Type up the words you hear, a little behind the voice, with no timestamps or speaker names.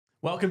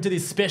Welcome to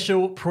this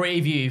special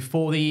preview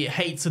for the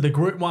heats of the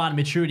Group 1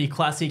 Maturity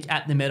Classic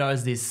at the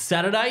Meadows this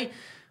Saturday.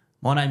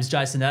 My name's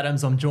Jason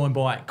Adams. I'm joined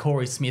by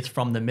Corey Smith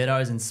from the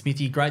Meadows. And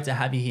Smithy, great to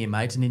have you here,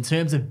 mate. And in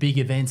terms of big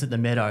events at the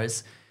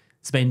Meadows,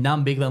 it's been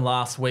none bigger than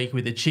last week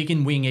with the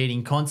chicken wing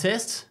eating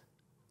contest.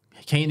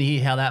 Keen to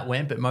hear how that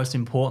went, but most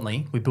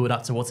importantly, we build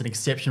up to what's an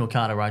exceptional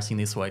card of racing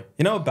this week.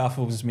 You know what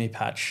baffles me,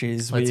 Patch,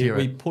 is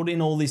we put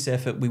in all this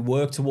effort, we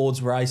work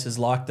towards races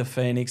like the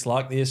Phoenix,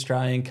 like the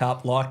Australian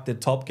Cup, like the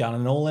Top Gun,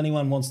 and all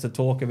anyone wants to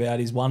talk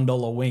about is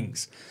 $1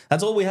 wings.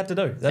 That's all we had to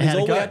do. That is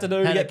all we had to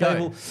do to get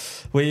people.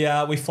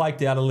 We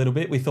flaked out a little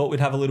bit. We thought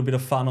we'd have a little bit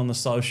of fun on the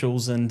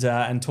socials and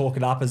talk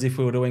it up as if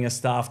we were doing a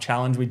staff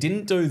challenge. We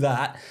didn't do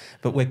that,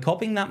 but we're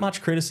copping that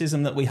much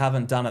criticism that we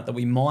haven't done it, that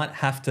we might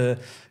have to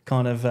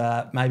kind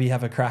of maybe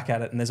have a crack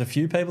at it. And there's a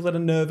few people that are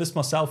nervous,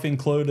 myself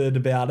included,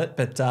 about it,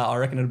 but I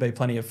reckon it'll be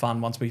plenty of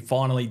fun once we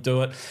finally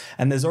do it.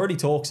 And there's already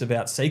talks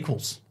about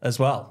sequels as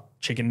well.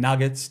 Chicken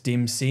nuggets,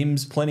 dim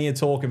sims, plenty of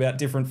talk about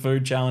different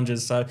food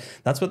challenges. So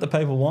that's what the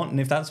people want. And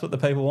if that's what the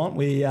people want,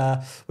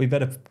 we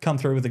better come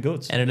through with the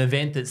goods. And an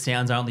event that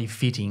sounds only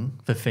fitting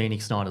for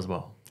Phoenix night as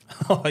well.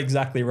 Oh,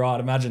 exactly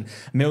right. Imagine $1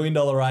 million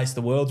race,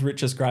 the world's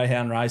richest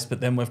greyhound race, but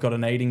then we've got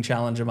an eating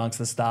challenge amongst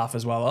the staff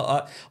as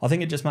well. I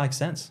think it just makes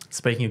sense.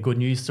 Speaking of good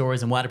news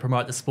stories and way to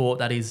promote the sport,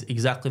 that is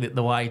exactly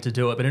the way to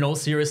do it. But in all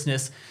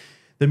seriousness,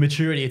 the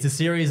Maturity, it's a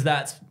series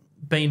that's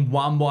been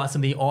won by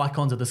some of the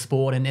icons of the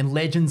sport and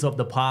legends of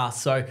the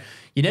past. So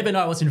you never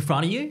know what's in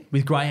front of you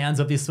with greyhounds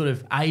of this sort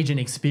of age and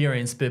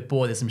experience, but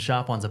boy, there's some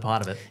sharp ones a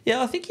part of it.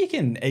 Yeah, I think you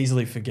can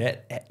easily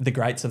forget the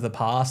greats of the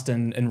past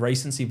and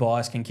recency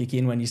bias can kick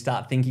in when you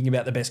start thinking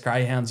about the best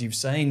greyhounds you've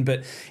seen.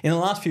 But in the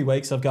last few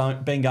weeks, I've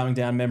been going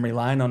down memory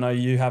lane. I know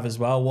you have as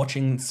well,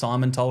 watching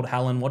Simon Told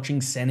Helen, watching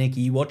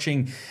Seneki,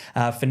 watching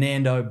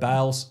Fernando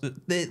Bales.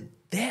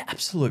 They're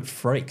absolute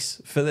freaks.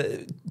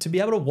 To be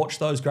able to watch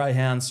those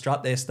greyhounds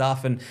strut their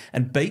stuff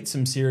and beat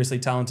some seriously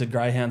talented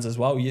greyhounds as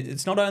well.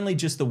 It's not only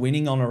just the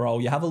winning on a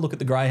roll. You have a look at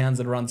the greyhounds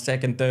that have run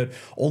second, third,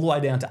 all the way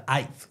down to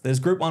eighth. There's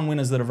Group 1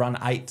 winners that have run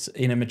eighth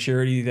in a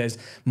Maturity. There's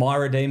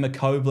Myredeema,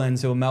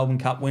 Koblenz, who are Melbourne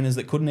Cup winners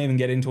that couldn't even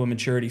get into a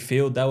Maturity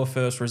field. They were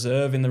first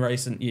reserve in the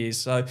recent years.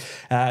 So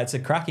it's a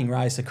cracking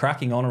race, a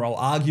cracking honour roll,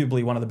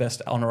 arguably one of the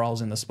best honour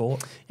rolls in the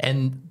sport.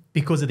 And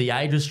because of the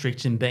age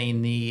restriction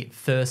being the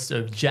 1st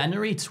of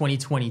January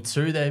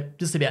 2022, they're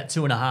just about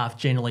 2.5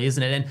 generally,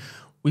 isn't it? And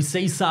we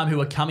see some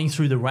who are coming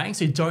through the ranks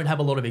who don't have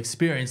a lot of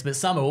experience, but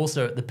some are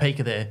also at the peak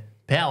of their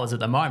powers at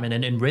the moment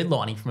and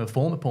redlining from a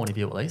former point of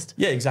view at least.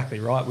 Yeah, exactly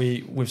right.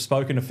 We've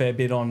spoken a fair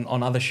bit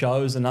on other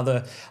shows and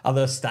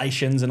other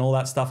stations and all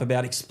that stuff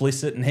about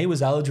Explicit, and he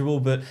was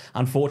eligible, but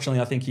unfortunately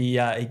I think he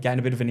gained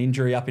a bit of an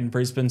injury up in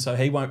Brisbane, so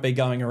he won't be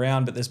going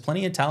around. But there's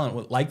plenty of talent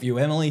with Lakeview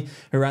Emily,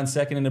 who ran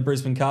second in the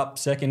Brisbane Cup,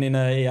 second in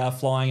a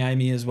Flying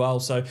Amy as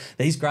well. So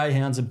these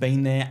greyhounds have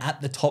been there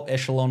at the top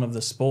echelon of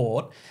the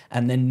sport,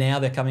 and then now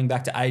they're coming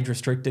back to age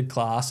restricted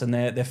class and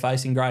they're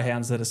facing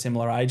greyhounds that are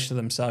similar age to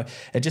them. So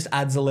it just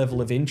adds a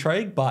level of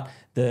intrigue, but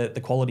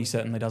the quality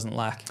certainly doesn't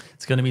lack.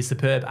 It's going to be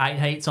superb. 8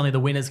 heats, only the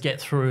winners get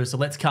through. So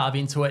let's carve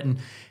into it. And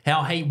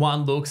how Heat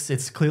 1 looks,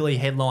 it's clearly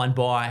headlined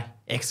by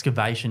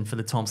Excavation for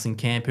the Thompson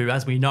camp, who,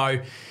 as we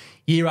know,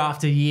 year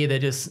after year, they're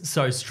just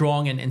so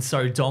strong and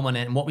so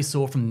dominant. And what we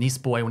saw from this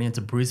boy when he went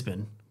to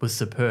Brisbane was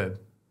superb.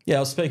 Yeah,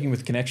 I was speaking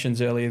with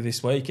Connections earlier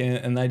this week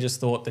and they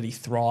just thought that he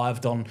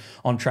thrived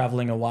on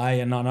travelling away.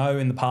 And I know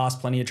in the past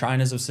plenty of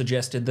trainers have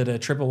suggested that a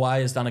trip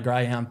away has done a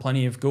greyhound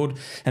plenty of good.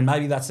 And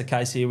maybe that's the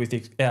case here with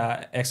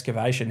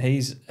Excavation.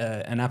 He's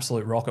an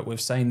absolute rocket. We've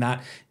seen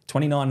that.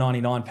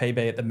 29.99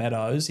 PB at the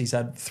Meadows. He's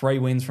had 3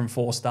 wins from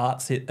 4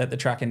 starts at the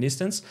track and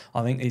distance.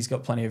 I think he's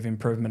got plenty of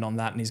improvement on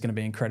that and he's going to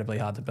be incredibly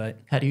hard to beat.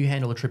 How do you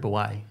handle a trip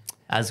away?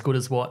 As good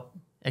as what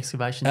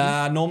Excavation?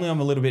 Normally I'm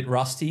a little bit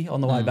rusty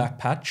on the way back,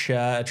 Patch.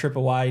 A trip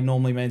away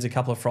normally means a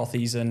couple of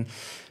frothies and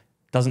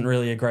doesn't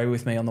really agree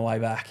with me on the way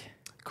back.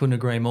 Couldn't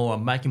agree more.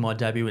 I'm making my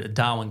debut at the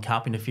Darwin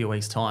Cup in a few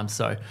weeks' time.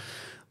 So,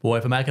 boy,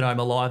 if I make it home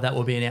alive, that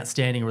will be an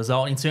outstanding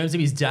result. In terms of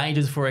his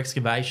dangers for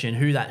Excavation,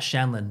 who that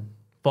Shanlin,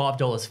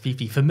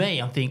 $5.50. For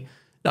me, I think,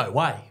 no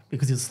way,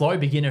 because it's a slow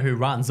beginner who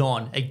runs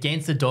on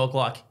against a dog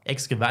like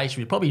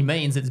Excavation. It probably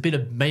means it's a bit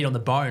of meat on the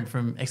bone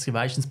from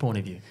Excavation's point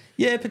of view.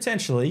 Yeah,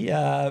 potentially.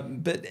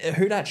 But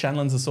Houdat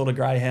Shanlin's the sort of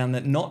greyhound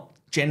that not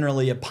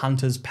generally a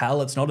punter's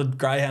pal. It's not a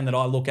greyhound that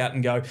I look at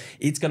and go,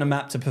 it's going to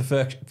map to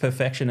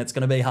perfection. It's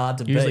going to be hard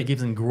to beat. Usually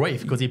gives him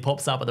grief because he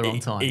pops up at the wrong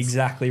time.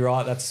 Exactly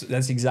right.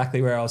 That's exactly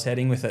where I was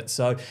heading with it.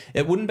 So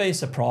it wouldn't be a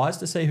surprise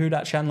to see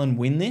Houdat Shanlin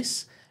win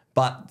this.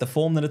 But the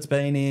form that it's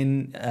been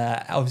in,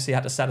 obviously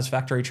had a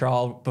satisfactory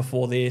trial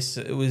before this.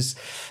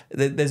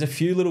 There's a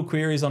few little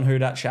queries on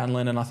Houdat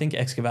Shanlin, and I think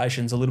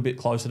Excavation's a little bit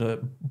closer to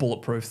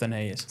bulletproof than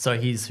he is. So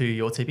here's who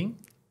you're tipping?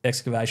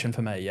 Excavation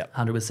for me, yep.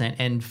 100%,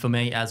 and for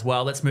me as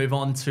well. Let's move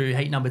on to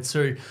heat number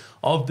 2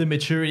 of the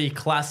Maturity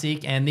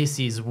Classic, and this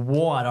is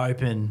wide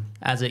open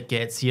as it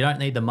gets. You don't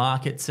need the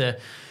market to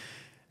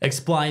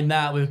explain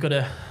that. We've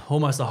got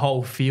almost a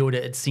whole field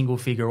at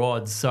single-figure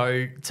odds.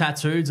 So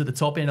Tattooeds at the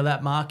top end of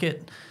that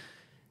market.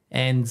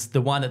 And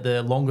the one at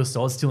the longest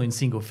odds, still in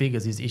single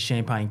figures, is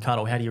Champagne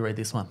Cuddle. How do you read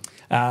this one?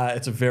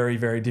 It's a very,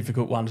 very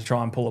difficult one to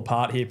try and pull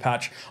apart here,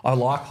 Patch. I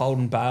like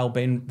Holden Bale,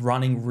 been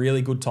running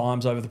really good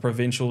times over the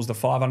provincials. The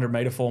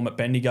 500-metre form at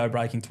Bendigo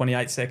breaking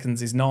 28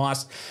 seconds is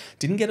nice.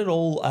 Didn't get it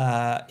all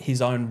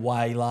his own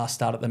way last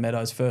start at the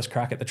Meadows, first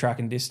crack at the track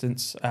and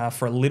distance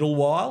for a little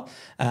while.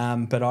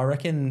 But I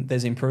reckon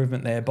there's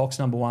improvement there. Box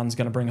number 1 is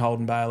going to bring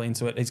Holden Bale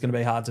into it. He's going to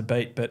be hard to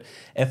beat. But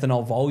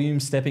Ethanol Volume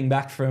stepping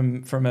back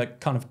from a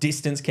kind of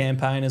distance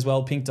campaign as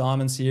well. Pink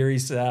Diamond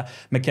Series,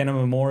 McKenna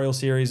Memorial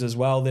Series as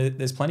well.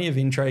 There's plenty of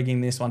intrigue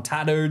in this one.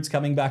 Tattooed's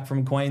coming back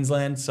from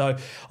Queensland. So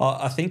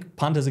I think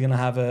punters are going to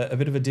have a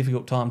bit of a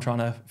difficult time trying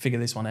to figure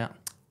this one out.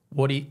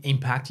 What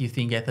impact do you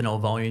think Ethanol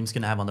Volume's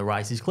going to have on the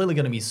race? He's clearly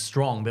going to be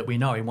strong, but we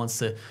know he wants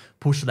to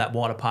push to that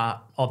wider part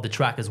of the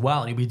track as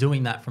well, and he'll be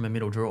doing that from a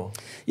middle draw.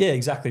 Yeah,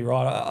 exactly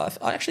right.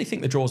 I actually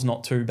think the draw's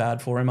not too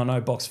bad for him. I know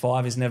box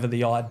 5 is never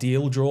the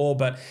ideal draw,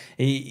 but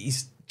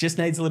he's just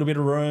needs a little bit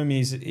of room.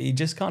 He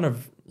just kind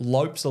of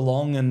lopes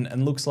along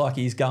and looks like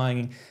he's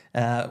going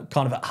kind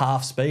of at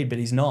half speed, but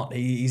he's not.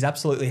 He's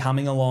absolutely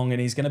humming along, and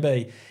he's going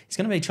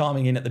to be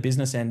chiming in at the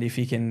business end if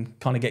he can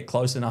kind of get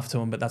close enough to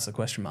him, but that's the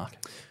question mark.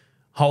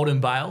 Holden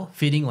Bale,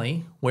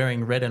 fittingly,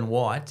 wearing red and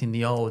white in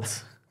the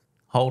old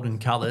Holden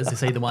colours. Is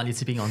he the one you're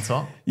tipping on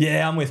top?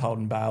 Yeah, I'm with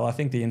Holden Bale. I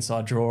think the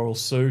inside draw will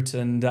suit,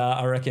 and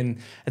I reckon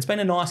it's been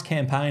a nice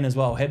campaign as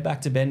well. Head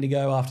back to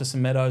Bendigo after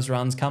some Meadows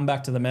runs, come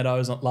back to the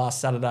Meadows last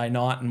Saturday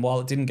night, and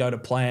while it didn't go to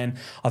plan,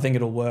 I think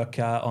it'll work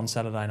on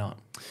Saturday night.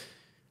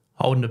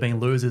 Holden have been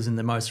losers in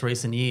the most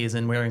recent years,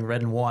 and wearing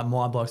red and white,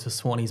 my blokes for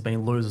Swanee's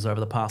been losers over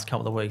the past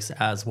couple of weeks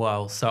as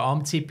well. So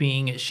I'm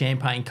tipping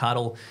Champagne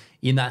Cuddle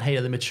in that heat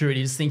of the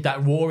maturity. Just think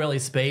that raw early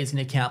speed is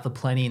going to count for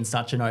plenty in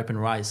such an open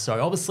race.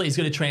 So obviously he's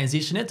going to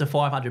transition it to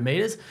 500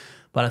 metres,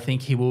 but I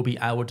think he will be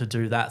able to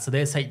do that. So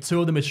there's heat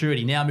 2 of the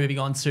maturity. Now moving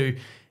on to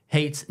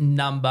heat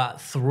number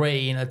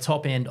 3, and the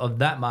top end of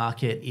that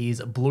market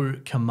is Blue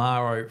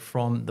Camaro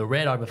from the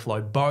Red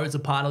Overflow. Bo's a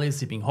part of this,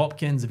 tipping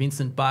Hopkins,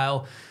 Vincent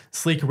Bale,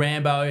 Slick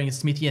Rambo and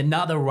Smithy.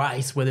 Another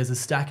race where there's a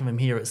stack of them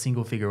here at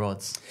single figure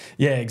odds.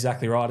 Yeah,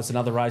 exactly right. It's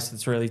another race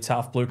that's really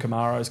tough. Blue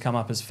Camaro's come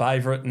up as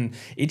favourite, and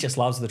it just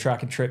loves the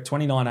track and trip.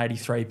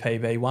 29.83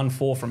 PB, won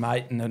 4 from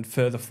 8 and then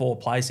further 4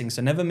 placings.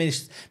 So never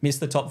missed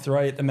the top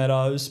 3 at the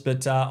Meadows,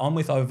 but I'm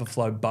with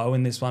Overflow Bo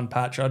in this one,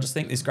 Patch. I just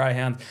think this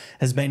greyhound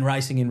has been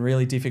racing in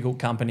really difficult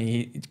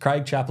company.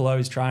 Craig Chapelleau,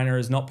 his trainer,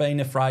 has not been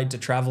afraid to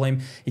travel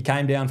him. He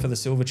came down for the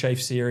Silver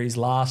Chief Series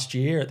last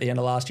year. At the end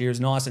of last year, he was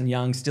nice and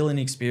young, still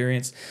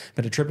inexperienced,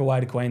 but a trip away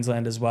to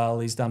Queensland as well.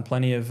 He's done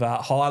plenty of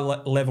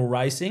high-level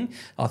racing.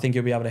 I think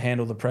he'll be able to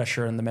handle the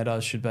pressure, and the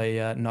Meadows should be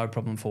no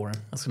problem for him. I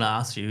was going to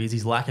ask you, is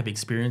his lack of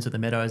experience at the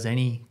Meadows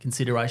any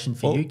consideration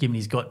for you, given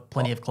he's got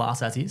plenty of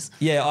class as is?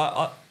 Yeah,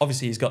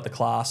 obviously he's got the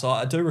class.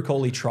 I do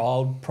recall he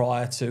trialled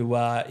prior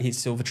to his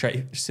Silver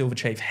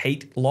Chief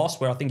heat loss,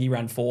 where I think he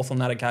ran 4th on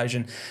that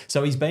occasion.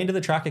 So he's been to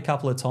the track a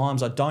couple of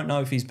times. I don't know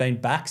if he's been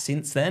back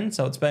since then,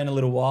 so it's been a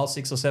little while,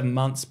 6 or 7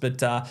 months,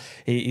 but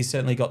he's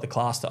certainly got the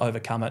class to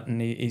overcome it,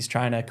 and his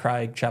trainer,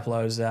 Craig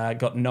Chapelleau's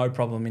got no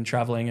problem in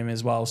travelling him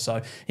as well,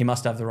 so he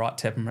must have the right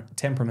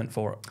temperament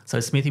for it. So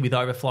Smithy with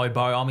Overflow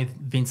Bo, I'm with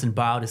Vincent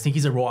Bale. I just think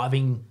he's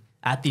arriving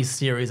at this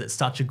series at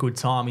such a good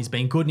time. He's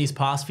been good in his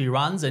past few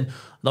runs, and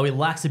though he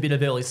lacks a bit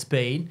of early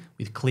speed,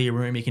 with clear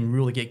room, he can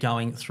really get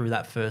going through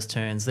that first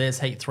turns.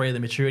 There's heat 3 of the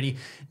maturity.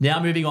 Now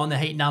moving on to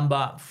heat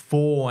number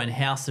 4, and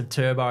House of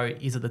Turbo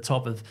is at the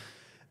top of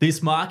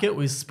this market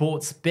with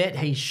Sports Bet.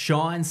 He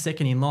shines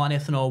second in line.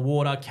 Ethanol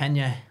Water,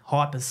 Kenya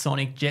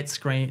Hypersonic,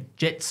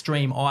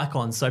 Jetstream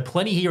Icon. So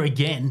plenty here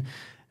again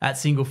at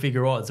single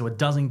figure odds, so it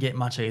doesn't get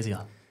much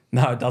easier.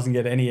 No, it doesn't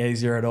get any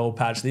easier at all,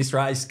 Patch. This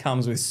race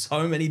comes with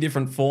so many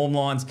different form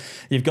lines.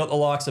 You've got the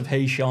likes of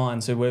He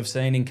Shines, who we've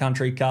seen in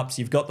Country Cups.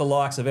 You've got the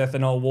likes of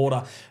Ethanol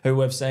Water, who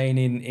we've seen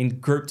in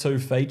Group 2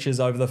 features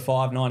over the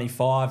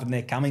 595, and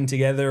they're coming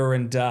together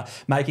and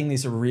making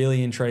this a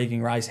really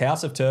intriguing race.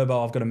 House of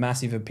Turbo, I've got a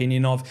massive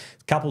opinion of.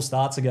 A couple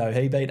starts ago,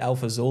 he beat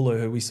Alpha Zulu,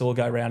 who we saw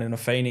go around in a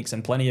Phoenix,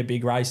 and plenty of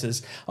big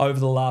races over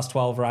the last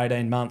 12 or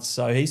 18 months.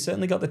 So he's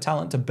certainly got the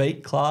talent to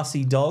beat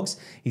classy dogs.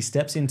 He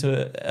steps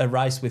into a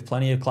race with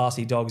plenty of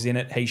classy dogs in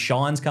it. He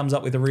Shines comes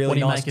up with a really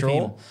nice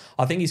draw.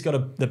 I think he's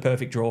got the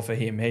perfect draw for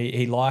him.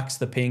 He likes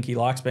the pink. He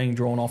likes being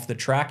drawn off the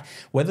track.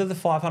 Whether the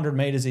 500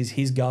 metres is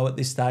his go at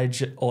this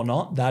stage or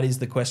not, that is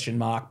the question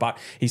mark. But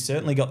he's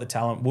certainly got the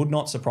talent. Would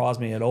not surprise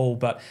me at all.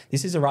 But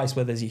this is a race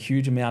where there's a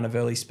huge amount of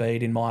early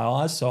speed in my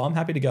eyes. So I'm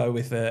happy to go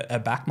with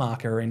a back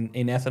marker in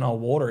Ethanol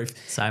Water.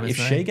 If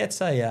she gets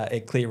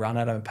a clear run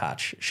at her,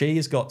 Patch, she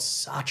has got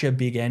such a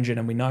big engine,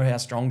 and we know how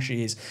strong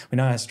she is. We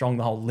know how strong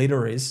the whole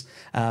litter is.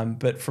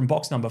 But from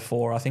box number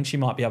 4, I think she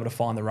might be able to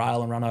find the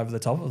rail and run over the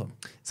top of them.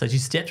 So she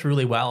stepped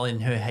really well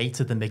in her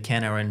heats at the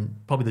McKenna, and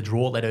probably the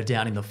draw let her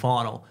down in the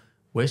final.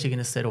 Where's she going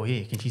to settle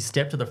here? Can she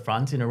step to the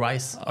front in a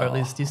race over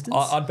this distance?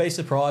 I'd be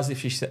surprised if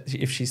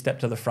she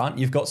stepped to the front.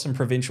 You've got some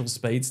provincial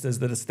speedsters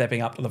that are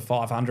stepping up to the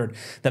 500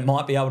 that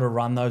might be able to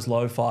run those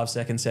low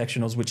 5-second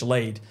sectionals, which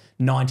lead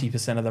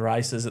 90% of the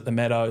races at the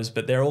Meadows,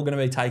 but they're all going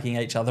to be taking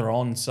each other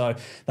on. So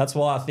that's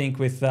why I think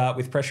with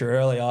pressure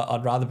early,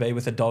 I'd rather be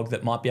with a dog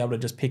that might be able to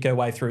just pick her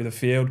way through the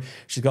field.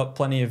 She's got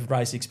plenty of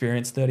race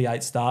experience,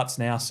 38 starts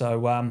now.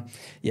 So,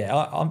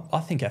 I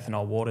think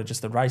Ethanol Water,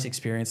 just the race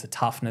experience, the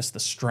toughness, the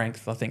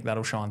strength, I think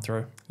that'll shine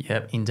through.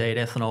 Yep, indeed.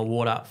 Ethanol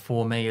Water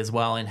for me as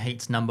well in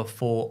heats number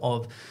 4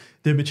 of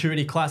the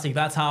Maturity Classic.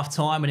 That's half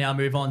time. We now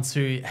move on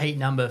to heat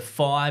number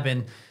 5,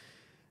 and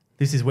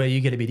this is where you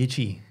get a bit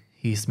itchy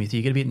here, Smithy.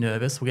 You get a bit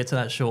nervous. We'll get to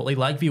that shortly.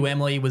 Lakeview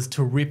Emily was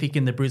terrific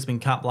in the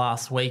Brisbane Cup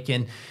last week,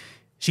 and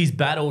she's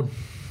battled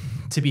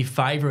to be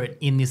favourite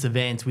in this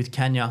event with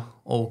Kenya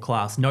All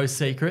Class. No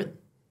secret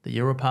that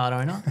you're a part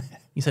owner.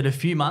 He's had a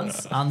few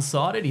months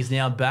unsighted. He's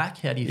now back.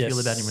 How do you feel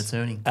about him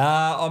returning?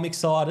 I'm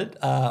excited.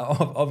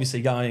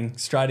 Obviously, going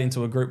straight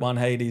into a Group 1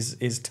 heat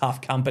is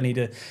tough company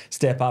to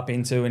step up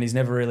into, and he's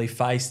never really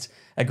faced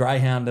a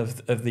greyhound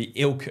of the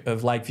ilk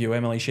of Lakeview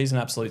Emily. She's an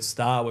absolute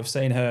star. We've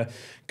seen her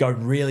go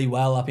really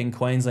well up in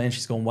Queensland.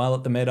 She's gone well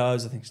at the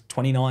Meadows. I think it's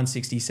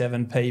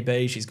 29.67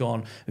 PB. She's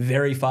gone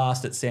very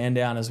fast at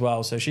Sandown as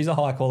well. So she's a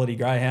high-quality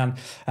greyhound.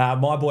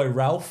 My boy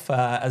Ralph,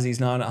 as he's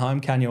known at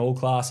home, Kenya All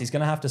Class, he's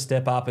going to have to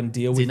step up and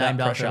deal with that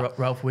pressure. Is he named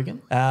after Ralph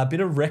Wiggin? A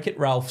bit of Wreck-It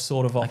Ralph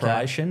sort of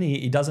operation.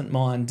 He doesn't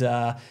mind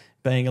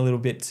being a little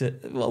bit,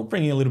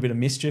 bringing a little bit of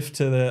mischief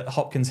to the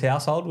Hopkins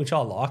household, which I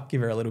like. Give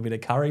her a little bit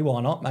of curry,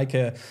 why not? Make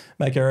her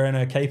earn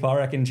her keep, I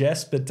reckon,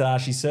 Jess. But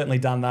she's certainly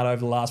done that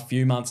over the last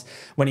few months.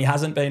 When he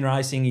hasn't been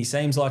racing, he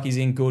seems like he's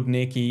in good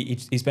nick.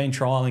 He's been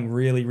trialling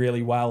really,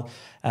 really well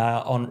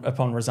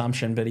upon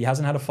resumption, but he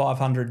hasn't had a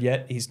 500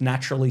 yet. He's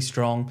naturally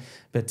strong,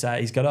 but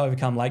he's got to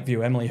overcome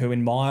Lakeview Emily, who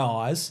in my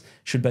eyes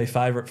should be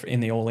favourite in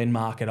the all-in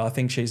market. I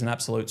think she's an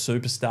absolute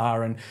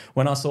superstar, and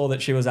when I saw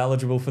that she was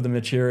eligible for the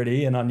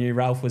Maturity and I knew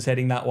Ralph was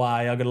heading that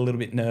way, I got a little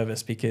bit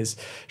nervous because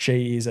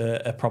she is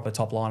a proper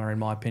top liner in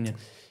my opinion.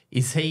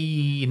 Is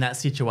he in that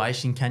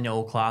situation, Kenya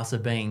All Class,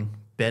 of being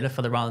better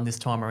for the run this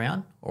time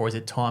around, or is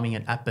it timing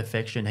it at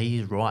perfection? He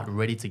is right,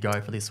 ready to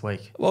go for this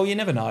week. Well, you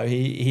never know.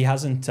 He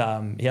hasn't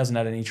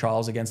had any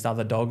trials against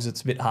other dogs.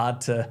 It's a bit hard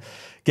to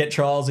get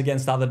trials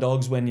against other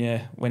dogs when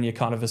you're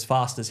kind of as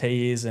fast as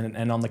he is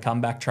and on the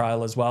comeback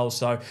trail as well.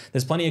 So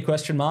there's plenty of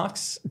question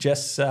marks.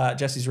 Jess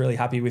is really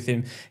happy with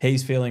him.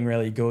 He's feeling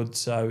really good.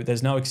 So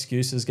there's no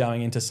excuses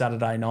going into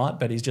Saturday night,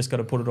 but he's just got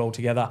to put it all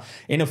together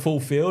in a full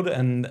field,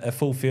 and a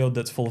full field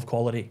that's full of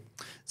quality.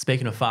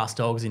 Speaking of fast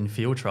dogs in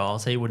field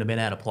trials, he would have been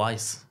out of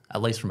place,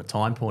 at least from a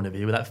time point of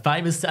view, with that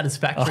famous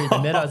Satisfactory at the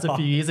Meadows a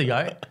few years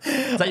ago.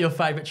 Is that your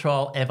favourite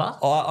trial ever?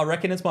 I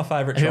reckon it's my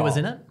favourite trial. Who was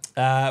in it?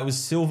 It was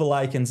Silver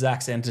Lake and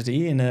Zach's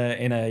entity in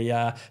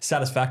a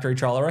Satisfactory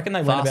trial. I reckon they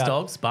went about... Fast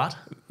dogs, but...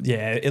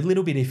 Yeah, a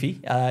little bit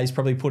iffy. He's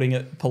probably putting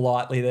it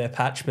politely there,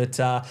 Patch. But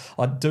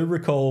I do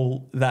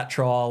recall that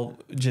trial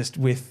just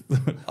with...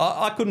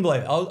 I couldn't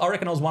believe it. I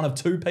reckon I was one of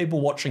 2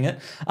 people watching it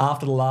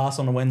after the last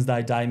on a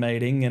Wednesday day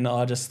meeting, and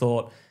I just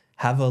thought...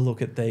 Have a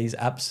look at these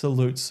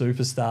absolute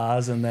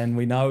superstars. And then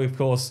we know, of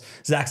course,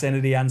 Zach's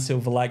entity and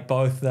Silver Lake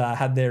both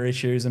had their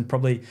issues and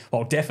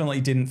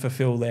definitely didn't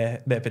fulfill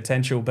their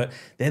potential. But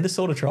they're the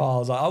sort of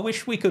trials. I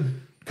wish we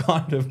could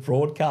kind of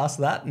broadcast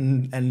that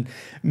and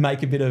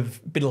make a bit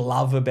of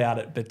love about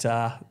it. But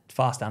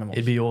fast animals.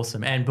 It'd be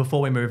awesome. And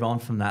before we move on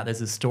from that,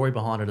 there's a story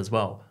behind it as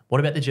well.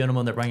 What about the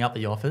gentleman that rang up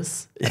the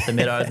office at the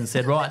Meadows and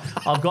said, right,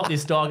 I've got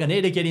this dog. I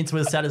need to get into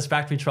a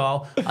Satisfactory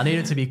trial. I need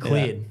it to be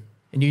cleared. Yeah.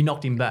 And you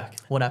knocked him back.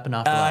 What happened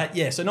after that?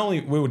 Yeah, so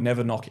normally we would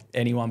never knock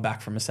anyone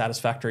back from a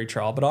Satisfactory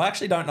trial, but I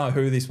actually don't know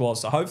who this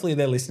was, so hopefully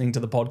they're listening to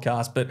the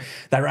podcast. But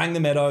they rang the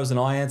Meadows and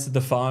I answered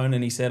the phone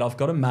and he said, I've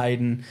got a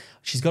maiden.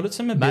 She's got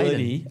some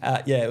ability.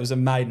 Yeah, it was a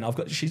maiden.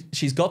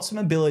 She's got some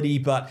ability,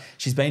 but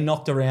she's been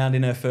knocked around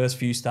in her first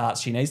few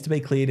starts. She needs to be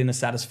cleared in a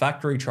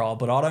Satisfactory trial,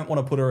 but I don't want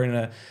to put her in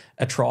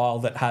a trial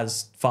that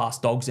has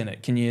fast dogs in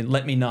it. Can you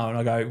let me know? And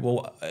I go,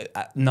 well,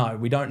 no,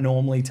 we don't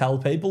normally tell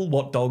people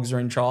what dogs are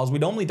in trials. We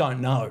normally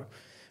don't know.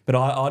 But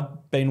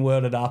I'd been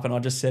worded up and I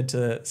just said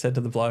to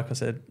the bloke, I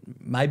said,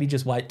 maybe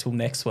just wait till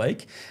next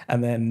week.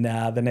 And then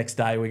the next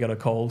day we got a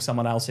call.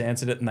 Someone else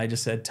answered it and they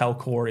just said, tell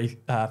Corey,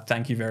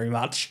 thank you very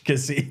much,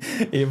 because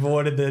he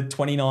avoided the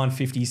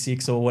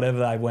 29.56 or whatever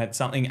they went,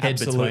 something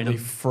head absolutely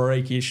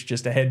freakish,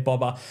 just a head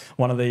bobber.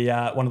 One of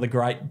the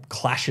great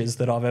clashes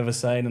that I've ever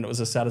seen, and it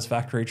was a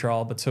Satisfactory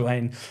trial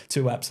between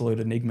 2 absolute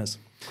enigmas.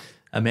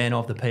 A man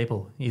of the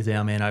people is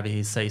our man over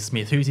here, C.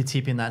 Smith. Who's your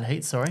tip in that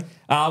heat, sorry?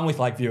 I'm with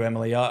Lakeview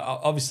Emily.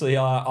 Obviously,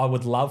 I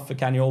would love for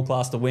Kenya All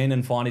Class to win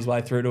and find his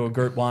way through to a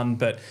Group 1,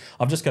 but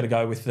I've just got to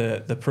go with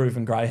the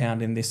proven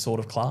greyhound in this sort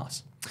of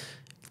class.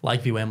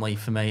 Lakeview Emily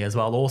for me as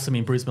well. Awesome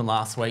in Brisbane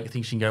last week. I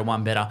think she can go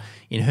one better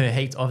in her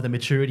heat of the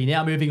Maturity.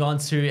 Now moving on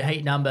to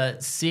heat number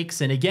 6.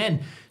 And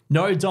again,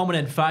 no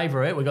dominant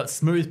favourite. We've got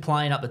Smooth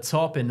playing up the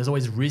top and there's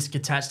always risk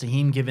attached to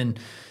him given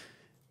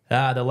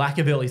the lack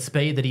of early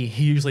speed that he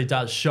usually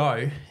does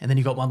show. And then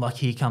you got one like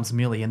Here Comes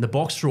Millie. And the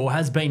box draw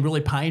has been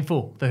really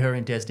painful for her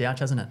in Des Douch,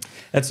 hasn't it?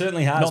 It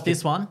certainly has. Not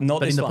this one,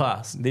 but in the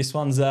past. This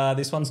one's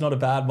not a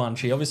bad one.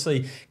 She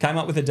obviously came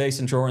up with a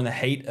decent draw in the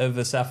heat of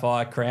the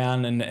Sapphire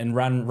Crown and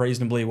ran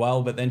reasonably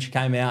well, but then she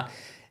came out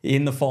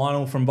in the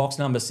final from box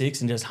number 6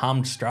 and just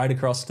hummed straight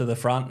across to the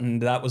front,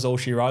 and that was all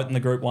she wrote in the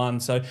Group 1.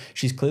 So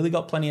she's clearly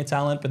got plenty of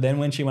talent, but then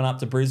when she went up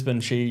to Brisbane,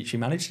 she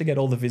managed to get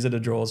all the visitor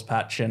draws,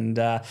 Patch, and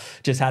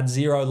just had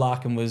zero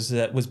luck and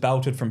was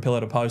belted from pillar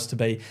to post, to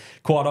be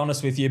quite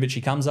honest with you. But she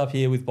comes up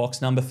here with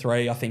box number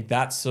 3. I think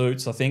that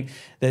suits. I think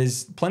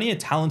there's plenty of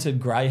talented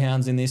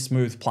greyhounds in this.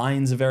 Smooth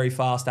Plains, a very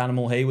fast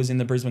animal. He was in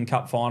the Brisbane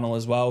Cup final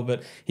as well.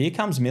 But Here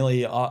Comes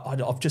Millie.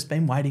 I've just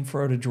been waiting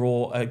for her to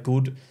draw a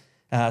good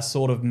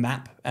sort of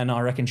map, and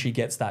I reckon she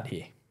gets that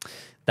here.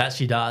 That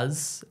she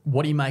does.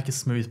 What do you make of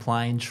Smooth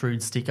Plain,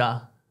 Shrewd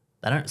Sticker?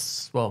 They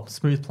don't, well,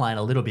 Smooth Plain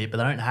a little bit, but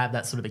they don't have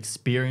that sort of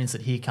experience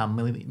that Here Come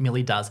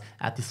Millie does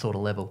at this sort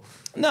of level.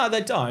 No,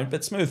 they don't,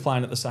 but Smooth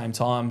Plain at the same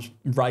time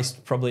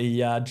raced probably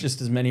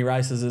just as many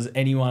races as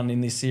anyone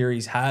in this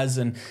series has,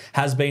 and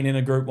has been in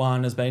a Group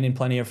 1, has been in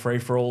plenty of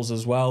free-for-alls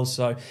as well,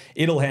 so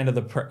it'll handle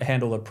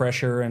the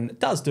pressure, and it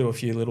does do a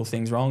few little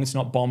things wrong. It's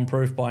not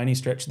bomb-proof by any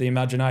stretch of the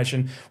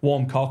imagination.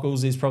 Warm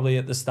Cockles is probably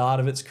at the start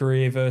of its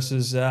career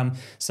versus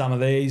some of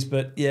these,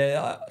 but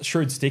yeah,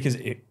 Shrewd Sticker's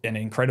an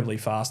incredibly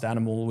fast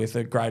animal with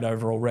a great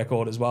overall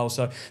record as well,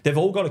 so they've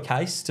all got a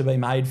case to be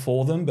made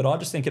for them, but I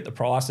just think at the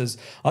prices,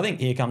 I think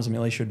Here Comes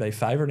Millie should be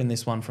favourite in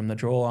this one from the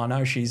draw. I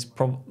know she's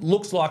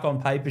looks like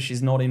on paper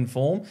she's not in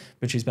form,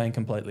 but she's been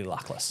completely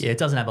luckless. Yeah, it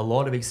doesn't have a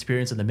lot of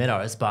experience in the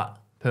Meadows, but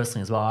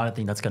personally as well, I don't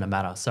think that's going to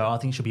matter. So I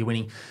think she'll be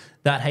winning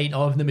that heat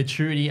of the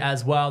maturity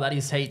as well. That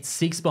is heat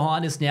 6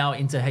 behind us now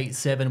into heat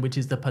 7, which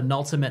is the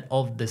penultimate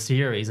of the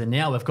series. And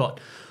now we've got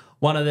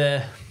one of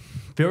the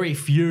very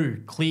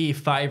few clear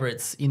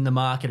favourites in the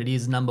market. It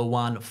is number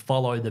 1,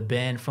 Follow the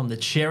Band from the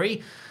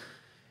Cherry.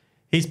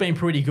 He's been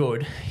pretty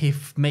good. He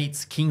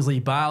meets Kingsley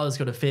Bale, has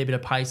got a fair bit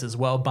of pace as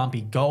well.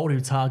 Bumpy Gold, who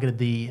targeted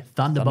the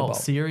Thunderbolt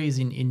series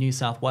in New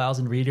South Wales,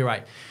 and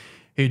reiterate,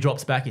 who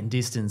drops back in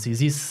distance. Is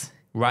this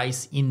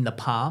race in the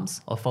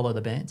palms of Follow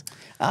the Band?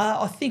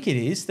 I think it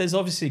is. There's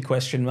obviously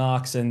question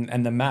marks,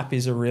 and the map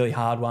is a really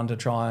hard one to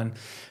try and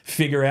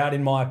figure out,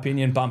 in my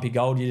opinion. Bumpy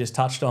Gold, you just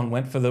touched on,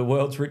 went for the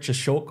world's richest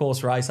short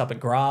course race up at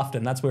Graft,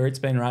 and that's where it's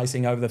been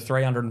racing over the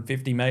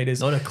 350 metres.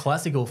 Not a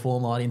classical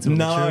form line into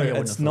maturity. No,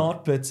 it's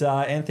not, but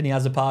Anthony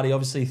Azzopardi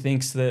obviously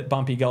thinks that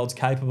Bumpy Gold's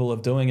capable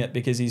of doing it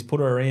because he's put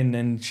her in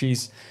and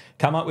she's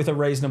come up with a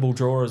reasonable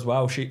draw as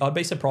well. I'd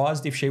be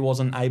surprised if she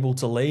wasn't able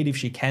to lead. If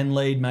she can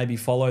lead, maybe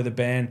Follow the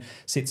Band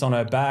sits on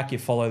her back.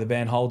 If Follow the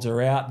Band holds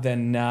her out,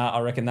 then I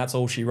reckon that's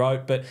all she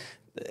wrote. But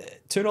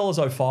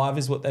 $2.05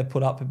 is what they've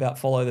put up about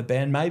Follow the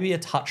Band. Maybe a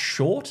touch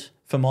short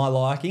for my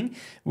liking,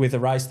 with a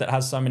race that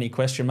has so many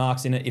question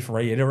marks in it. If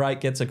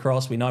Reiterate gets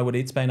across, we know what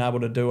it's been able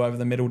to do over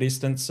the middle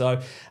distance. So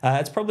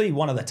it's probably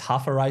one of the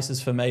tougher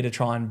races for me to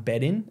try and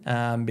bet in,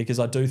 because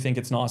I do think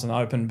it's nice and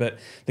open, but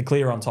the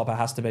clear on topper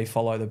has to be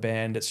Follow the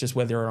Band. It's just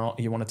whether or not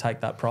you want to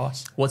take that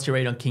price. What's your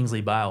read on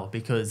Kingsley Bale?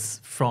 Because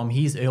from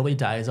his early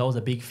days, I was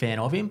a big fan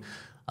of him.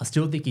 I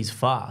still think he's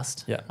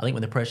fast. Yeah. I think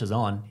when the pressure's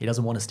on, he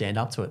doesn't want to stand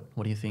up to it.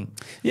 What do you think?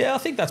 Yeah, I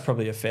think that's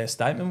probably a fair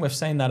statement. We've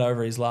seen that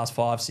over his last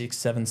 5, 6,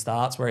 7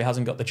 starts where he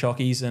hasn't got the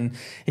chockies, and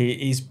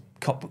he's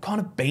kind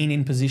of been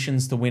in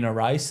positions to win a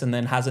race and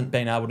then hasn't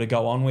been able to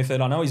go on with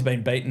it. I know he's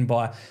been beaten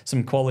by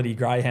some quality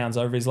greyhounds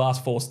over his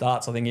last 4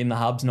 starts. I think In the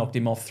Hub's knocked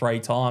him off 3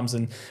 times,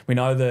 and we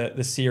know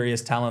the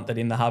serious talent that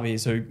In the Hub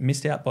is, who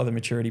missed out by the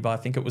maturity by, I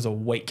think it was a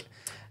week.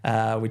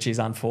 Which is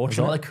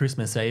unfortunate. It was like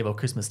Christmas Eve or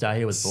Christmas Day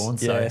he was born.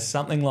 Yeah,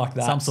 something like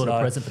that. Some sort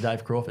of present for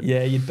Dave Crawford.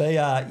 Yeah, you'd be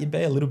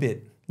a little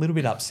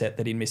bit upset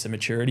that he'd miss a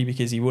maturity,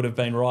 because he would have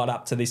been right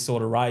up to this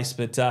sort of race.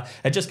 But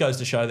it just goes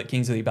to show that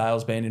Kingsley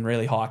Bale's been in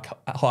really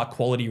high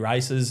quality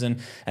races, and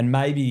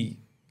maybe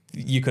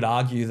you could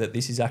argue that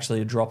this is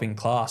actually a drop in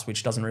class,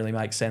 which doesn't really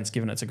make sense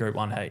given it's a Group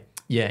 1 heat.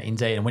 Yeah,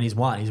 indeed. And when he's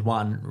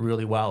won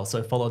really well.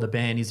 So Follow the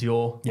Band is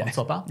your on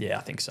topper? Yeah,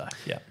 I think so.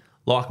 Yeah.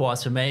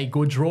 Likewise for me,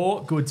 good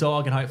draw, good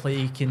dog, and hopefully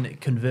you can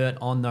convert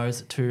on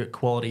those 2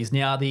 qualities.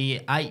 Now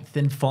the 8th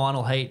and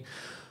final heat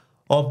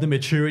of the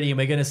maturity, and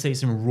we're going to see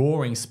some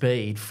roaring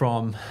speed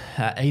from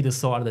either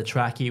side of the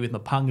track here with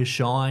Mapunga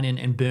Shine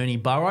and Bernie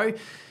Burrow.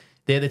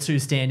 They're the 2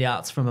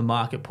 standouts from a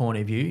market point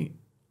of view.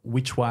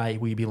 Which way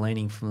will you be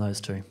leaning from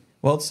those 2?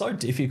 Well, it's so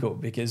difficult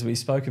because we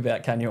spoke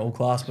about Kenya All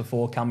Class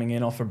before coming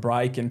in off a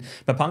break, and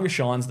Mapunga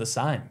Shine's the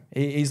same.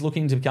 He's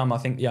looking to become, I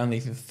think, the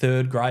only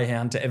 3rd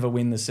greyhound to ever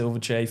win the Silver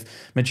Chief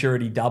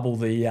Maturity Double,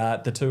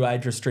 the 2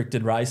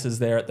 age-restricted races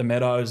there at the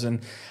Meadows, and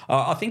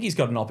I think he's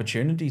got an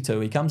opportunity to.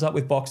 He comes up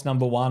with box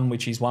number 1,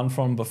 which he's won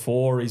from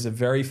before. He's a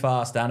very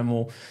fast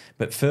animal,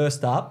 but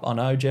first up, I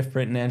know Jeff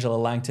Brent and Angela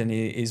Langton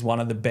is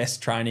one of the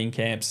best training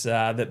camps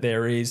that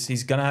there is.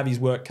 He's going to have his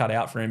work cut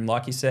out for him.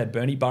 Like you said,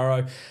 Bernie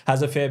Burrow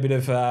has a fair bit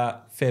of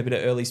fair bit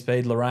of early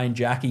speed. Lorraine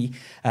Jackie,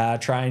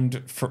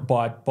 trained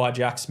by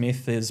Jack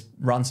Smith, has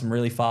run some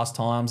really fast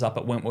times up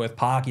at Wentworth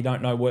Park. You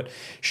don't know what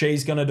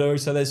she's going to do.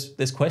 So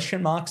there's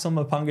question marks on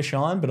Mapunga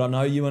Shine, but I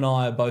know you and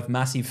I are both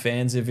massive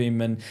fans of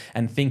him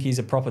and think he's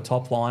a proper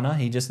top liner.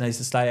 He just needs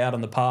to stay out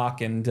on the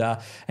park and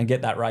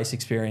get that race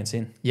experience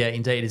in. Yeah,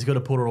 indeed. He's got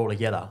to put it all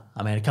together.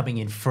 I mean, coming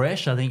in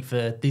fresh, I think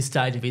for this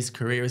stage of his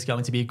career is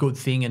going to be a good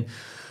thing, and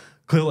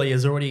clearly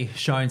has already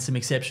shown some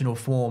exceptional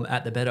form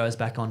at the Meadows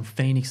back on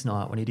Phoenix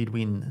night when he did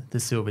win the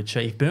Silver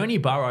Chief. Bernie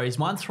Burrow, he's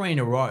won 3 in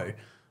a row.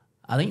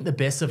 I think the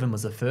best of him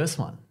was the first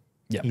one.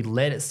 Yep. He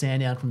led at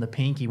Sandown from the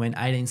pink. He went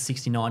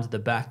 18.69 to the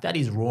back. That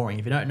is roaring.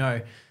 If you don't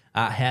know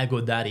how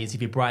good that is,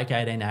 if you break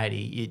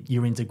 18.80,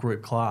 you're into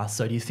group class.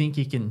 So do you think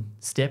he can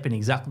step in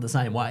exactly the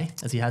same way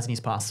as he has in his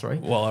past 3?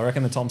 Well, I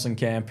reckon the Thompson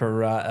camp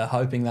are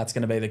hoping that's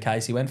going to be the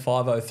case. He went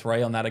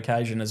 5.03 on that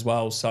occasion as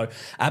well. So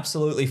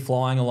absolutely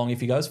flying along. If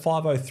he goes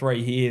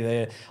 5.03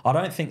 here, I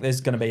don't think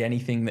there's going to be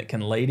anything that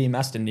can lead him.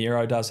 Aston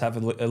Nero does have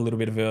a little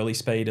bit of early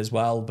speed as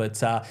well.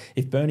 But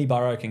if Bernie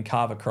Burrow can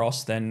carve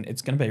across, then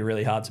it's going to be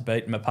really hard to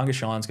beat. Mapunga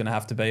Shine's going to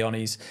have to be on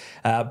his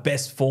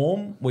best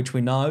form, which we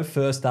know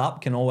first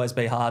up can always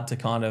be hard to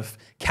kind of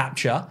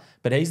capture,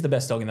 but he's the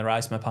best dog in the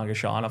race, Mapunga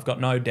Shine. I've got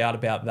no doubt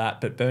about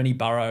that, but Bernie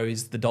Burrow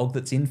is the dog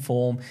that's in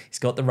form. He's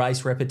got the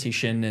race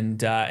repetition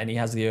and he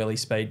has the early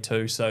speed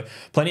too. So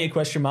plenty of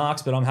question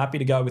marks, but I'm happy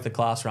to go with the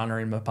class runner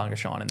in Mapunga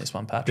Shine in this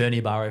one, Pat.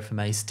 Bernie Burrow for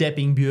me,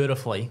 stepping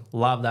beautifully.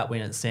 Love that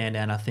win at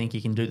Sandown. I think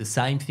he can do the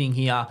same thing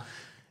here.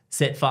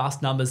 Set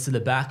fast numbers to the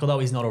back, although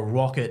he's not a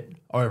rocket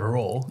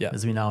overall,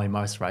 as we know in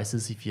most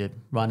races. If you're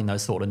running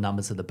those sort of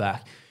numbers to the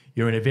back,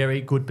 you're in a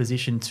very good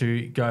position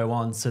to go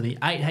on. So the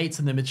 8 heats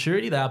and the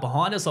maturity, they are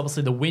behind us.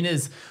 Obviously, the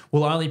winners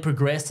will only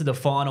progress to the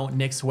final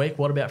next week.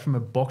 What about from a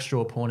box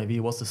draw point of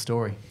view? What's the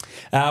story?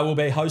 We'll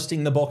be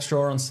hosting the box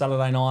draw on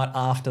Saturday night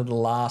after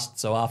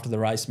the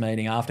race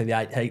meeting, after the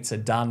 8 heats are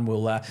done.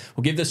 We'll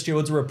give the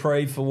stewards a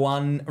reprieve for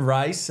one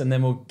race, and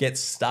then we'll get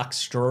stuck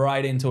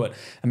straight into it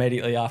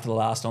immediately after the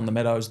last on the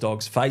Meadows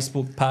Dogs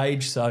Facebook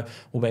page. So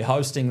we'll be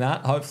hosting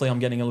that. Hopefully, I'm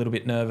getting a little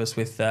bit nervous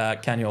with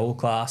Kanya All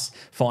Class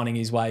finding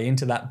his way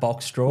into that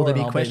box draw. Will there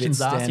be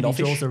questions asked if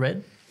he draws a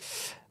red?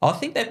 I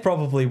think there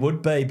probably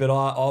would be, but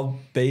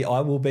I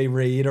will be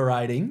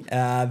reiterating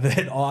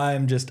that I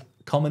am just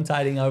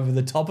commentating over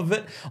the top of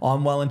it.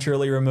 I'm well and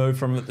truly removed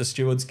from it. The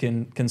stewards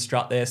can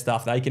strut their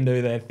stuff. They can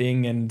do their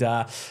thing, and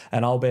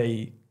I'll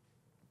be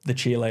the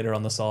cheerleader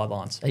on the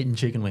sidelines. Eating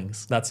chicken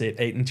wings. That's it,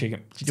 eating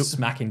chicken,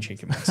 smacking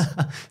chicken wings.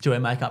 Do you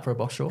make up for a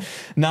box draw?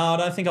 No, I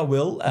don't think I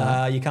will.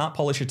 You can't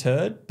polish a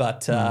turd,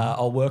 but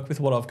I'll work with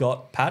what I've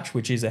got, Patch,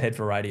 which is a head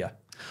for radio.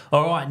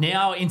 All right,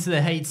 now into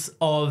the heats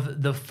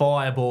of the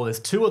Fireball. There's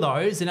 2 of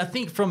those, and I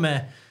think from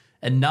a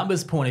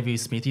numbers point of view,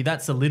 Smithy,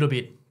 that's a little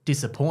bit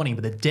disappointing,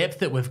 but the depth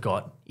that we've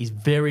got is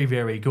very,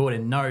 very good,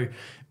 and no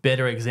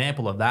better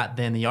example of that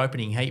than the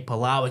opening heat.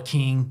 Palawa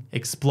King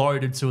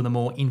exploded, 2 of the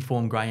more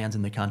informed greyhounds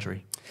in the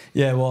country.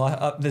 Yeah,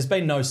 well, there's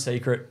been no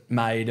secret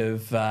made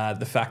of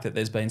the fact that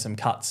there's been some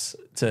cuts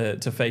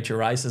to feature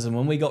races. And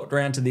when we got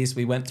round to this,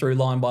 we went through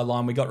line by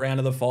line. We got round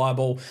to the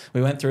Fireball.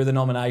 We went through the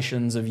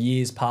nominations of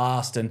years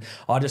past, and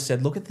I just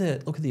said, look at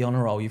the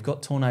honour roll. You've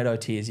got Tornado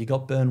Tears. You've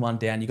got Burn One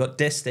Down. You've got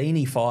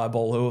Destiny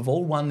Fireball, who have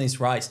all won this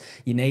race.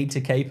 You need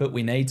to keep it.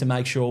 We need to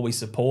make sure we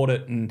support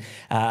it, and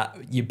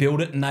you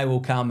build it, and they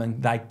will come,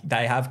 and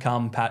they have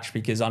come, Patch,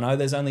 because I know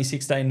there's only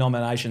 16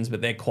 nominations,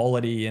 but they're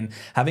quality. And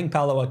having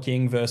Palawa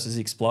King versus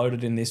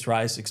Exploded in this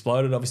race.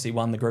 Exploded obviously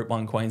won the Group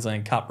 1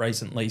 Queensland Cup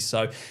recently,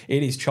 so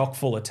it is chock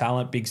full of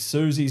talent. Big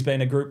Susie's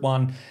been a Group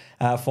 1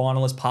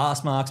 finalist.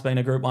 Passmark's been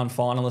a Group 1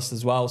 finalist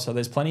as well, so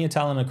there's plenty of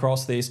talent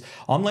across this.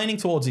 I'm leaning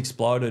towards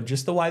Exploded,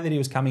 just the way that he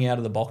was coming out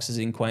of the boxes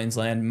in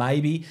Queensland.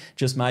 Maybe,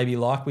 just maybe,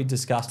 like we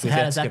discussed with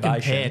Excavation. How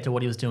does that compare to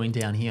what he was doing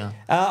down here?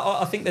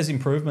 I think there's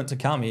improvement to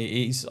come.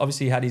 He's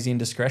obviously had his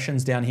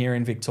indiscretions down here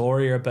in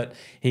Victoria, but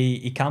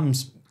he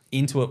comes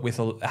into it with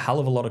a hell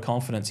of a lot of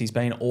confidence. He's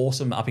been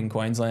awesome up in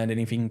Queensland,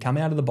 and if he can come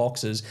out of the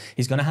boxes,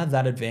 he's going to have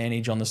that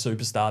advantage on the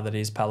superstar that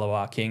is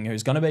Palawa King,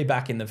 who's going to be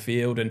back in the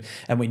field. And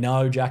we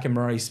know Jack and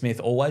Marie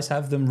Smith always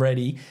have them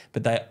ready,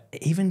 but they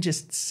even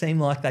just seem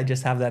like they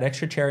just have that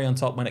extra cherry on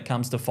top when it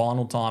comes to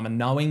final time. And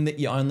knowing that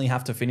you only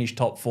have to finish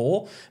top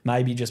 4,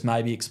 maybe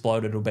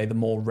Exploded will be the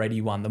more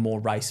ready one, the more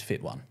race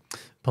fit one.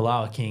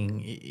 Palawa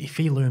King, if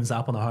he looms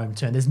up on the home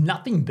turn, there's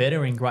nothing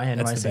better in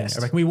greyhound racing.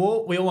 I reckon we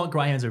all want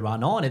greyhounds to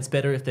run on. It's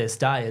better if they're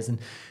stayers, and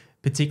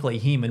particularly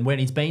him. And when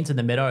he's been to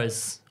the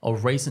Meadows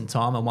of recent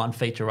time and won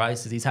feature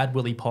races, he's had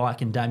Willie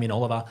Pike and Damien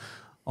Oliver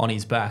on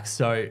his back.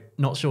 So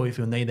not sure if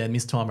he'll need them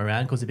this time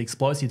around, because if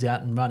Explosive's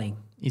out and running,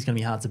 he's going to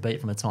be hard to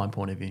beat from a time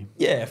point of view.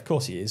 Yeah, of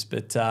course he is.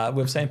 But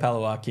we've seen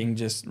Palawa King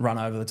just run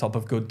over the top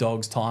of good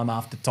dogs time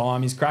after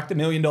time. He's cracked the $1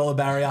 million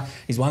barrier.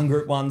 He's won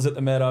Group 1s at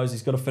the Meadows.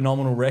 He's got a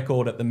phenomenal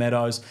record at the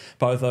Meadows,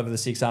 both over the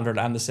 600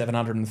 and the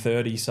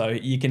 730. So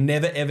you can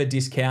never, ever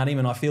discount him.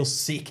 And I feel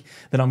sick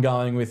that I'm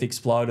going with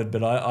Exploded.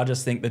 But I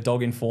just think the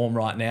dog in form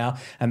right now,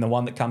 and the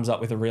one that comes up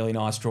with a really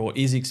nice draw,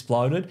 is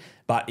Exploded.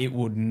 but it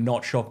would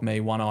not shock me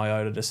one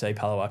iota to see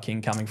Palawa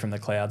King coming from the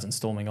clouds and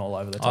storming all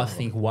over the top. I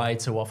think way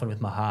too often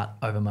with my heart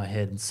over my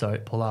head. So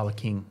Palawa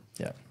King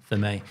for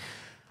me.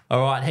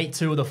 All right, heat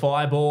 2 of the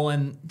Fireball,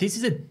 and this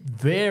is a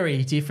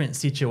very different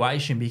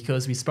situation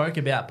because we spoke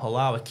about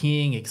Palawa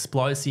King,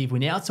 explosive. We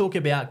now talk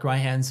about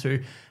greyhounds who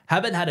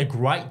haven't had a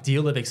great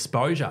deal of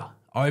exposure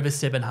over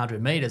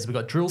 700 metres. We've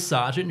got Drill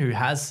Sergeant, who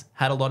has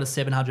had a lot of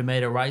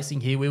 700-metre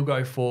racing. He will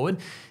go forward.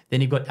 Then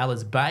you've got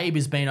Alice Babe,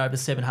 who's been over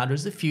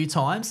 700s a few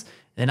times.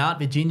 Then Art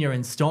Virginia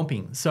and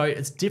Stomping. So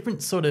it's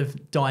different sort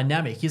of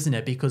dynamic, isn't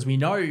it? Because we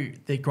know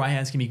that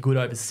greyhounds can be good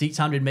over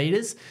 600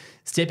 metres.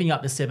 Stepping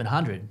up to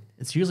 700,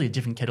 it's usually a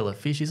different kettle of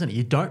fish, isn't it?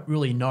 You don't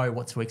really know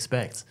what to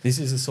expect. This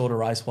is the sort of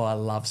race why I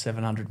love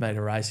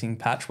 700-metre racing,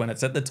 Patch, when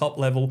it's at the top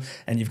level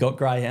and you've got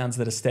greyhounds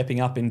that are stepping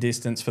up in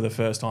distance for the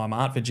first time.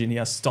 Art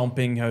Virginia,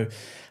 Stomping, who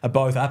are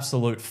both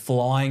absolute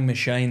flying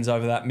machines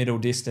over that middle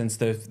distance.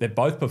 They've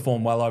both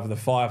performed well over the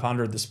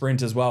 500, the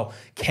sprint as well.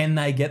 Can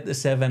they get the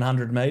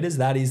 700 metres?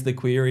 That is the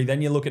query.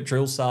 Then you look at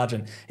Drill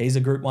Sergeant. He's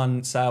a Group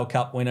 1 Sale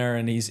Cup winner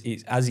and he's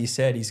as he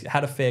said, he's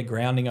had a fair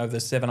grounding over the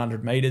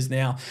 700 metres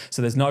now.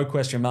 So there's no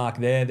question mark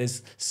there.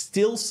 There's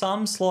still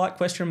some slight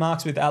question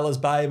marks with Alice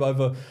Babe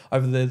over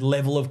the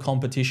level of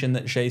competition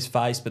that she's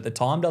faced, but the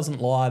time doesn't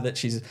lie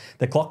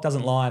the clock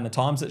doesn't lie, and the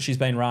times that she's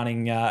been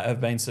running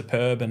have been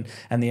superb, and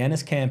the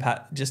Ennis camp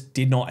just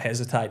did not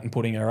hesitate in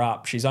putting her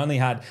up. She's only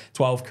had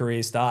 12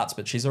 career starts,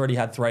 but she's already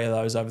had 3 of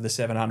those over the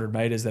 700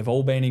 metres. They've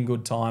all been in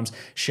good times.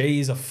 She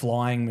is a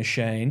flying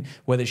machine.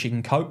 Whether she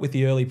can cope with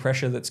the early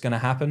pressure that's going to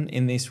happen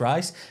in this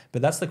race,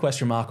 but that's the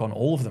question mark on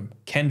all of them.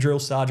 Can Drill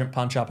Sergeant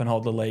punch up and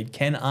hold the lead?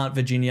 Can Aunt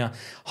Virginia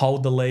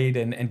hold the lead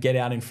and get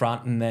out in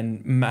front and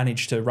then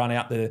manage to run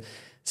out the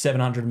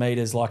 700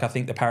 metres like I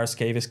think the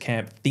Paraskevas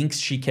camp thinks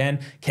she can?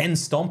 Can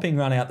Stomping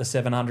run out the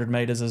 700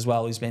 metres as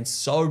well, who's been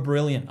so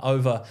brilliant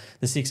over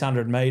the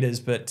 600 metres?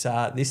 But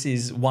this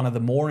is one of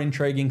the more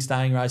intriguing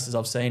staying races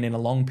I've seen in a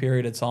long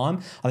period of time.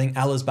 I think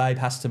Alice Babe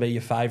has to be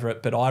your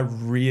favourite, but I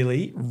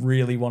really,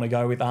 really want to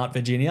go with Aunt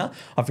Virginia.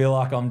 I feel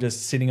like I'm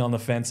just sitting on the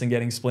fence and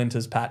getting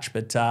splinters, Patch,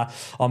 but I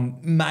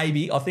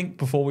think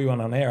before we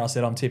went on air, I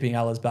said I'm tipping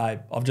Alice Babe.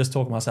 I've just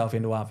talked myself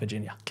into Aunt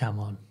Virginia. Come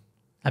on.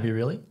 Have you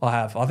really? I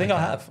have. I think I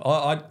have.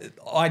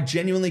 I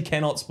genuinely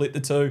cannot split the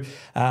two.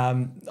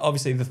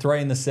 Obviously, the 3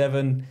 and the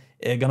 7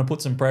 are going to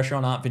put some pressure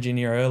on Aunt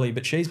Virginia early,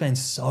 but she's been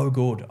so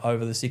good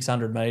over the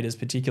 600 metres,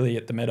 particularly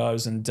at the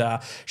Meadows, and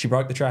she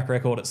broke the track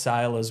record at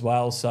Sale as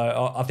well.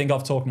 So I think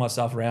I've talked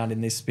myself around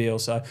in this spiel.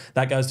 So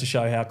that goes to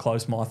show how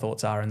close my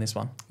thoughts are in this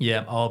one.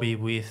 Yeah, I'll be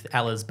with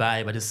Alice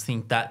Babe. I just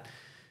think that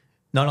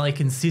not only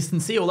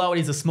consistency, although it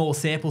is a small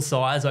sample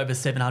size, over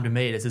 700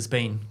 metres, has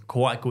been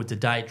quite good to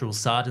date. Drill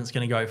Sergeant's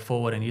going to go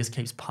forward and he just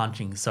keeps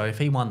punching. So if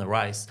he won the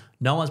race,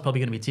 no one's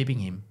probably going to be tipping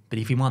him. But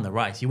if he won the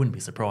race, you wouldn't be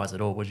surprised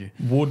at all, would you?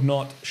 Would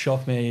not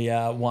shock me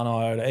one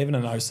iota. Even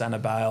an Osana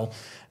Bale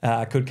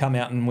could come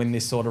out and win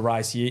this sort of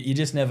race. You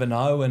just never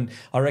know. And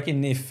I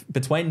reckon if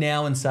between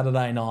now and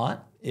Saturday night,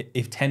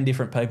 if 10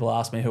 different people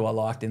ask me who I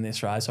liked in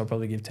this race, I'll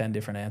probably give 10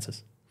 different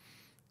answers.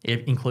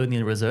 Including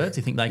the reserves?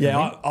 You think they can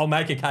win? I'll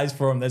make a case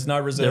for them. There's no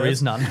reserves. There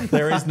is none.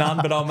 There is none,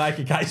 but I'll make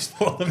a case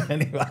for them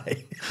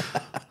anyway.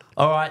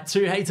 All right,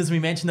 2 heats, as we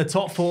mentioned, the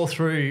top 4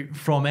 through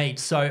from each.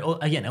 So,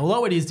 again,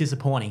 although it is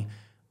disappointing,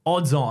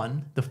 odds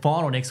on the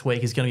final next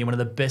week is going to be one of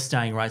the best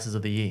staying races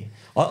of the year.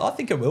 I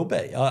think it will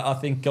be. I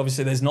think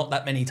obviously there's not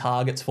that many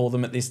targets for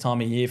them at this time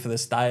of year for the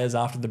stayers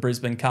after the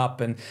Brisbane Cup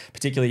and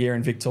particularly here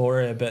in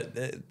Victoria, but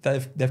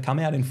they've come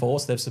out in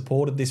force. They've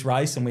supported this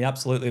race and we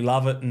absolutely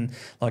love it. And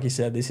like you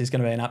said, this is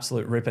going to be an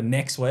absolute ripper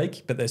next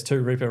week, but there's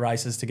 2 ripper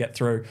races to get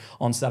through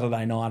on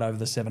Saturday night over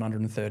the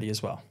 730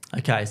 as well.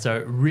 Okay,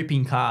 so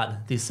ripping card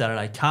this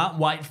Saturday. Can't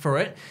wait for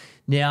it.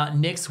 Now,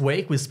 next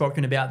week, we've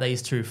spoken about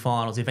these 2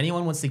 finals. If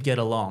anyone wants to get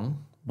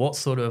along, what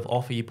sort of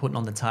offer are you putting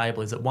on the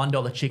table? Is it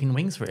 $1 chicken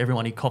wings for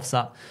everyone who coughs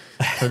up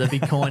for the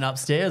big coin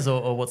upstairs,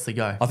 or what's the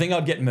go? I think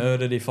I'd get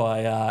murdered if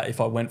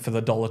I went for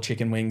the $1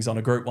 chicken wings on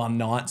a Group 1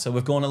 night. So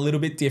we've gone a little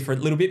bit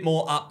different, a little bit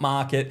more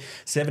upmarket,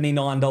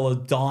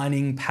 $79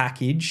 dining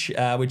package,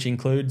 which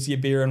includes your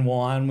beer and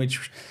wine,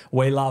 which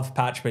we love,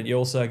 Patch, but you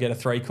also get a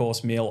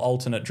 3-course meal,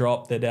 alternate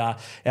drop that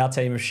our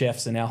team of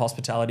chefs and our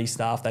hospitality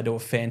staff, they do a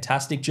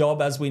fantastic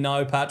job. As we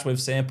know, Patch,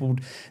 we've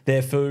sampled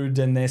their food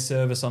and their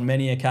service on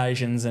many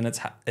occasions, and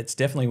it's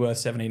definitely worth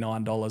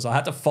 $79. I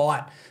had to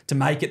fight to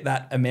make it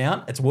that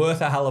amount. It's worth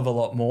a hell of a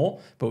lot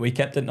more, but we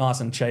kept it nice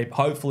and cheap.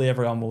 Hopefully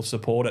everyone will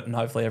support it and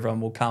hopefully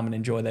everyone will come and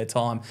enjoy their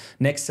time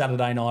next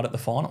Saturday night at the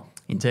final.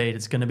 Indeed,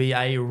 it's going to be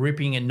a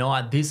ripping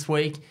night this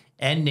week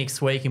and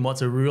next week in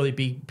what's a really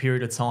big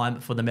period of time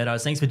for the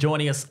Meadows. Thanks for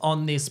joining us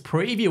on this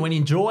preview and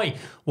enjoy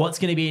what's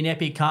going to be an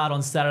epic card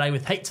on Saturday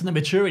with heat to the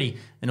maturity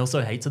and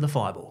also heat to the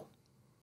Fireball.